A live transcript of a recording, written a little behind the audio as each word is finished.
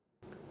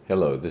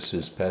Hello, this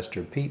is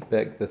Pastor Pete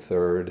Beck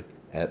III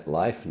at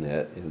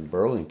LifeNet in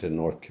Burlington,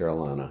 North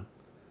Carolina.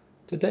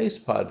 Today's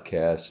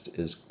podcast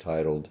is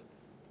titled,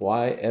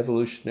 Why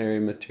Evolutionary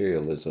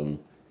Materialism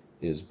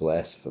is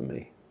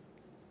Blasphemy.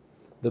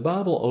 The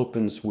Bible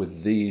opens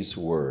with these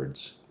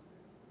words,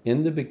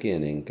 In the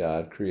beginning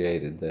God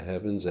created the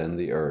heavens and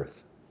the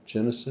earth.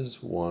 Genesis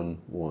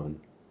 1:1.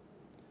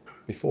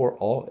 Before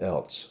all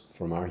else,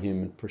 from our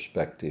human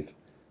perspective,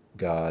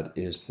 God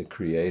is the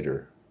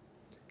creator.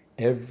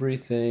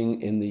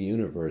 Everything in the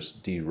universe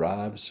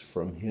derives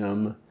from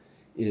Him,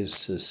 is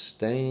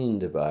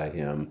sustained by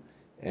Him,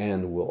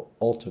 and will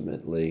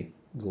ultimately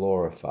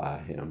glorify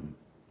Him.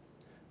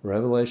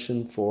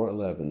 Revelation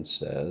 4:11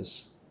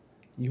 says,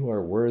 You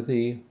are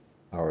worthy,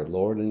 our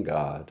Lord and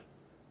God,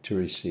 to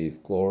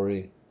receive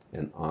glory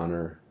and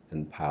honor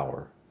and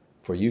power,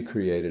 for you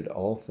created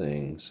all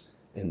things,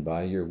 and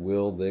by your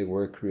will they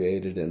were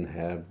created and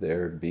have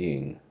their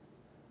being.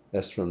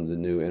 That's from the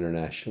New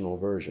International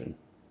Version.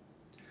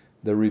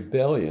 The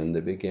rebellion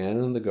that began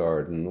in the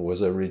garden was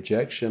a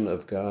rejection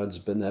of God's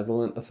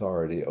benevolent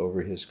authority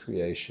over His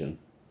creation.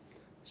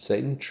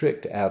 Satan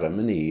tricked Adam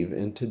and Eve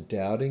into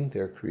doubting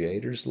their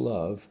Creator's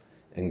love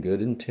and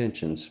good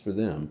intentions for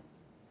them.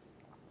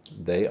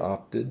 They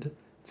opted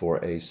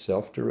for a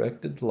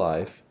self-directed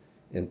life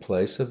in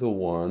place of the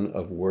one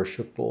of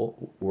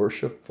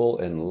worshipful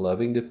and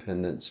loving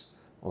dependence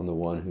on the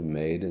one who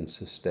made and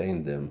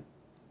sustained them.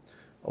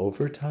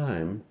 Over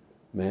time,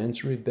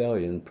 man's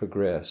rebellion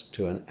progressed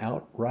to an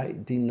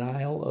outright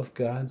denial of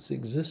God's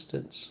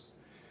existence,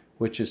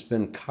 which has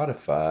been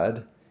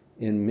codified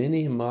in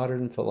many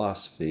modern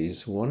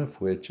philosophies, one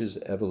of which is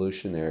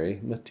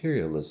evolutionary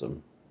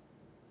materialism.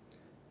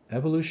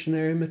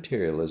 Evolutionary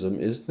materialism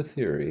is the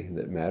theory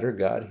that matter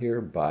got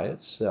here by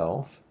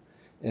itself,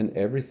 and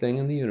everything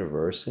in the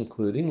universe,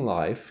 including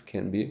life,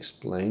 can be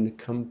explained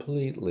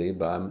completely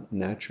by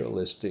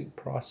naturalistic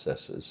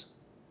processes.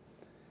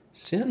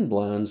 Sin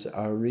blinds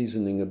our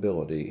reasoning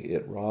ability.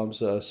 It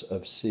robs us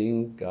of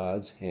seeing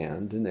God's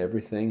hand in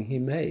everything He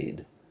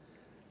made.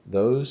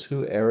 Those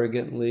who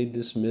arrogantly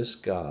dismiss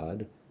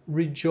God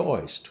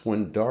rejoiced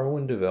when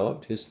Darwin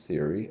developed his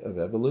theory of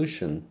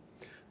evolution,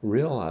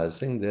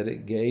 realizing that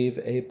it gave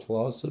a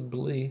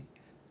plausibly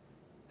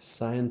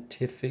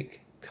scientific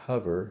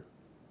cover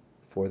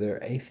for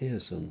their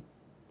atheism.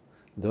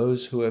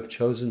 Those who have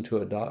chosen to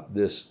adopt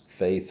this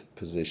faith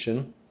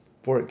position,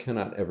 for it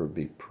cannot ever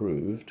be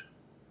proved,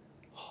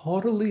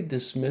 haughtily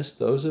dismiss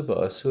those of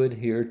us who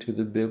adhere to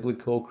the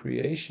biblical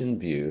creation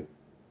view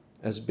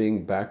as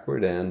being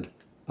backward and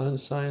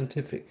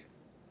unscientific.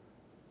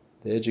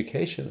 The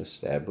education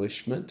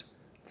establishment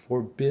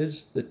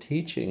forbids the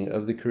teaching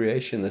of the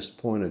creationist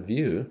point of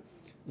view,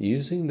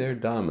 using their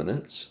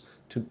dominance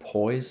to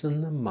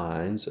poison the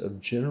minds of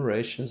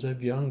generations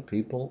of young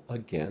people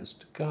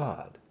against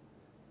God,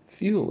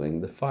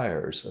 fueling the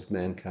fires of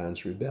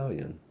mankind's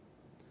rebellion.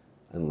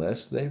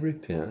 Unless they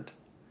repent,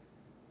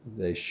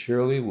 they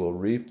surely will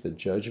reap the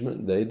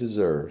judgment they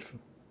deserve.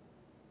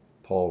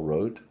 Paul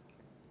wrote,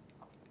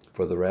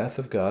 For the wrath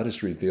of God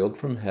is revealed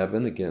from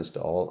heaven against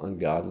all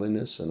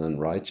ungodliness and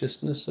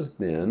unrighteousness of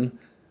men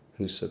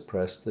who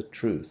suppress the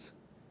truth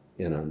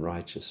in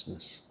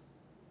unrighteousness.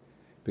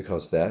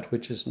 Because that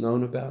which is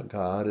known about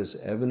God is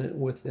evident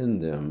within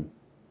them,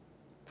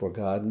 for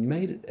God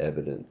made it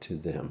evident to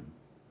them.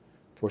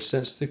 For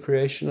since the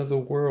creation of the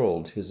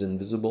world, His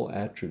invisible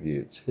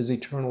attributes, His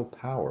eternal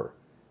power,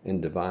 and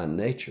divine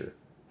nature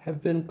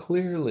have been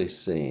clearly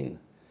seen,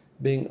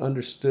 being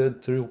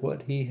understood through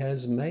what He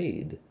has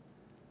made,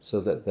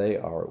 so that they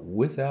are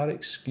without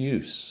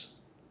excuse.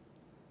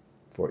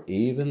 For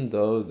even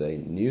though they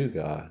knew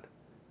God,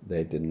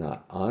 they did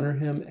not honor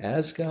Him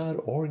as God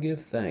or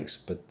give thanks,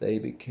 but they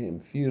became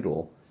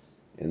futile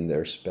in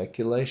their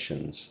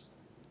speculations,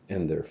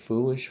 and their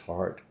foolish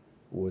heart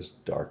was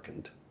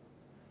darkened.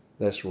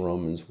 That's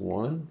Romans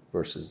 1,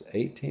 verses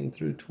 18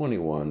 through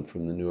 21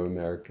 from the New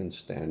American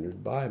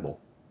Standard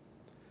Bible.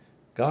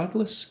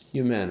 Godless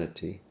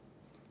humanity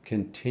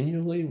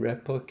continually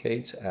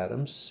replicates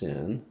Adam's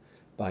sin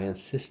by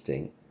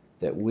insisting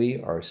that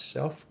we are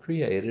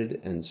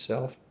self-created and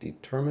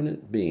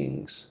self-determinate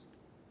beings.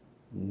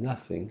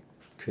 Nothing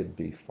could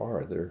be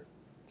farther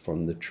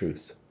from the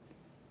truth.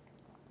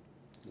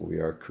 We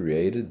are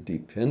created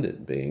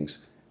dependent beings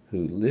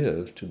who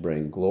live to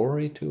bring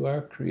glory to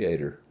our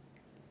Creator.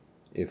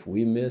 If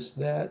we miss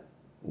that,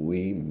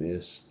 we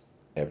miss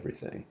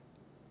everything.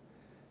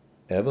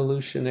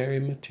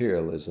 Evolutionary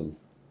materialism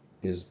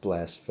is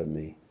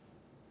blasphemy,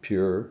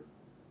 pure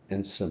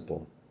and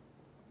simple.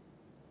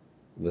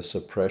 The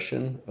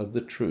suppression of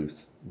the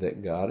truth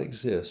that God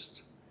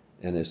exists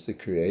and is the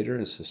creator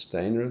and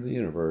sustainer of the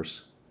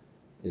universe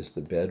is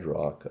the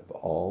bedrock of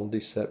all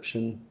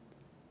deception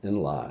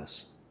and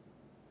lies.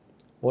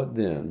 What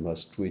then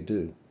must we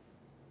do?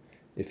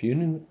 If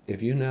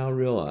you now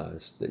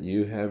realize that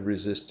you have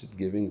resisted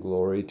giving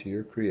glory to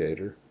your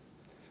Creator,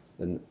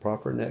 the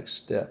proper next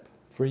step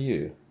for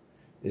you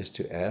is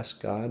to ask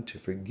God to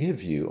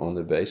forgive you on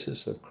the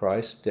basis of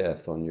Christ's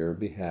death on your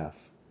behalf.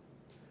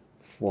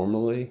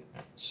 formally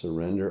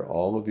surrender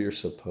all of your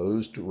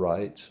supposed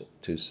rights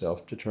to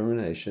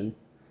self-determination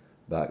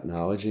by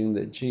acknowledging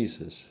that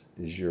Jesus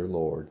is your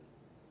Lord.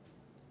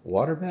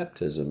 Water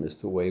baptism is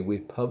the way we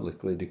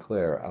publicly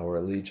declare our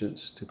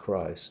allegiance to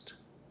Christ.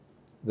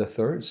 The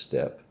third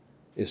step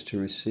is to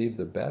receive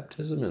the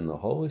baptism in the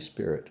Holy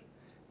Spirit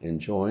and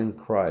join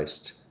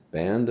Christ's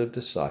band of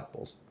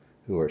disciples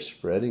who are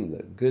spreading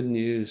the good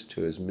news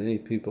to as many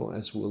people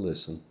as will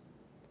listen.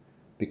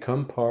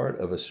 Become part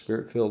of a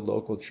Spirit-filled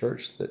local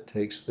church that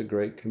takes the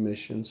Great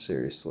Commission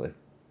seriously.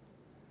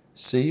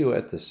 See you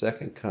at the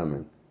second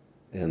coming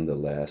and the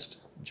last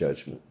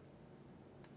judgment.